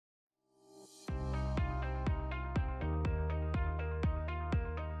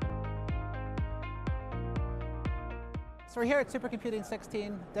So we're here at Supercomputing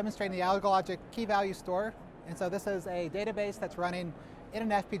 16 demonstrating the Algo-Logic key value store. And so this is a database that's running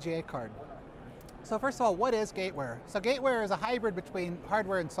in an FPGA card. So first of all, what is Gateware? So Gateware is a hybrid between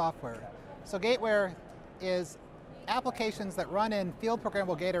hardware and software. So Gateware is applications that run in Field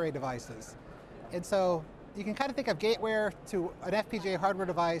Programmable Gate Array devices. And so you can kind of think of Gateware to an FPGA hardware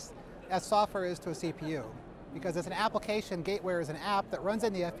device as software is to a CPU. Because it's an application, Gateware is an app that runs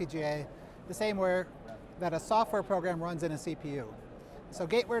in the FPGA the same way that a software program runs in a CPU. So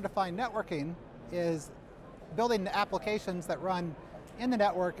Gateware-defined networking is building applications that run in the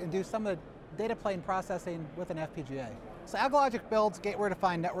network and do some of the data plane processing with an FPGA. So Algo-Logic builds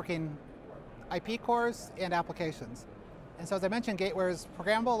Gateware-defined networking IP cores and applications. And so as I mentioned, Gateware is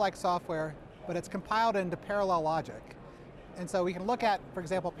programmable like software, but it's compiled into parallel logic. And so we can look at, for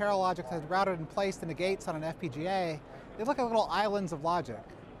example, parallel logic that's routed and placed into gates on an FPGA. They look like little islands of logic.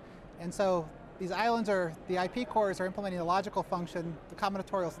 And so these islands are, the IP cores are implementing the logical function, the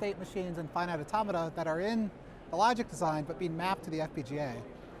combinatorial state machines and finite automata that are in the logic design but being mapped to the FPGA.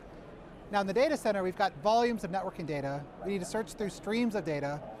 Now in the data center, we've got volumes of networking data. We need to search through streams of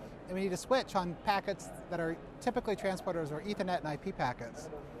data, and we need to switch on packets that are typically transporters or Ethernet and IP packets.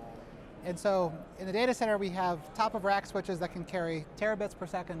 And so in the data center, we have top-of-rack switches that can carry terabits per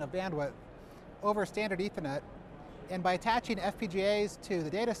second of bandwidth over standard Ethernet. And by attaching FPGAs to the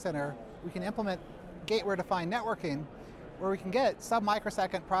data center, we can implement Gateware-defined networking, where we can get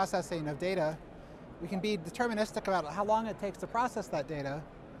sub-microsecond processing of data. We can be deterministic about how long it takes to process that data.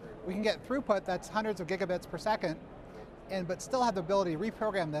 We can get throughput that's hundreds of gigabits per second, but still have the ability to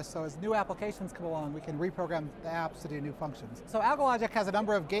reprogram this, so as new applications come along, we can reprogram the apps to do new functions. So Algo-Logic has a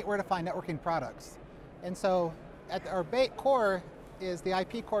number of Gateware-defined networking products. And so at our core is the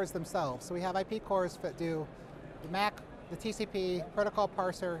IP cores themselves. So we have IP cores that do the MAC, the TCP, protocol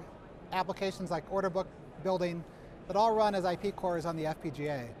parser, applications like order book building, that all run as IP cores on the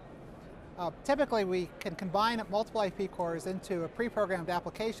FPGA. Typically, we can combine multiple IP cores into a pre-programmed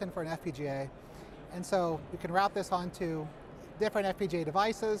application for an FPGA. And so we can route this onto different FPGA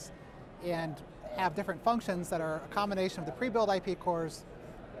devices and have different functions that are a combination of the pre-built IP cores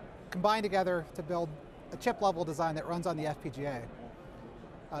combined together to build a chip-level design that runs on the FPGA.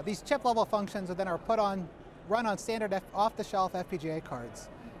 These chip-level functions are then run on standard off-the-shelf FPGA cards.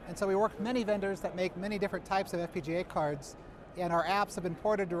 And so we work with many vendors that make many different types of FPGA cards, and our apps have been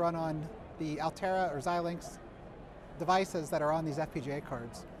ported to run on the Altera or Xilinx devices that are on these FPGA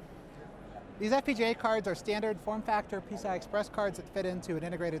cards. These FPGA cards are standard form factor PCI Express cards that fit into an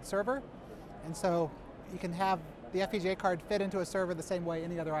integrated server. And so you can have the FPGA card fit into a server the same way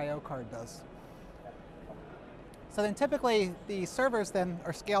any other I/O card does. So then typically the servers then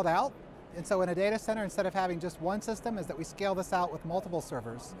are scaled out. And so in a data center, instead of having just one system, is that we scale this out with multiple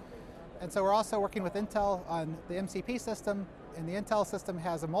servers. And so we're also working with Intel on the MCP system, and the Intel system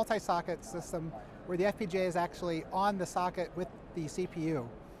has a multi-socket system where the FPGA is actually on the socket with the CPU.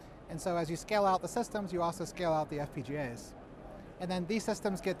 And so as you scale out the systems, you also scale out the FPGAs. And then these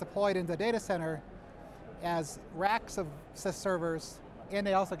systems get deployed into the data center as racks of servers, and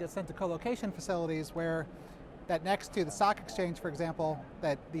they also get sent to co-location facilities where that next to the stock exchange, for example,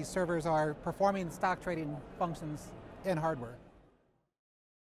 that these servers are performing stock trading functions in hardware.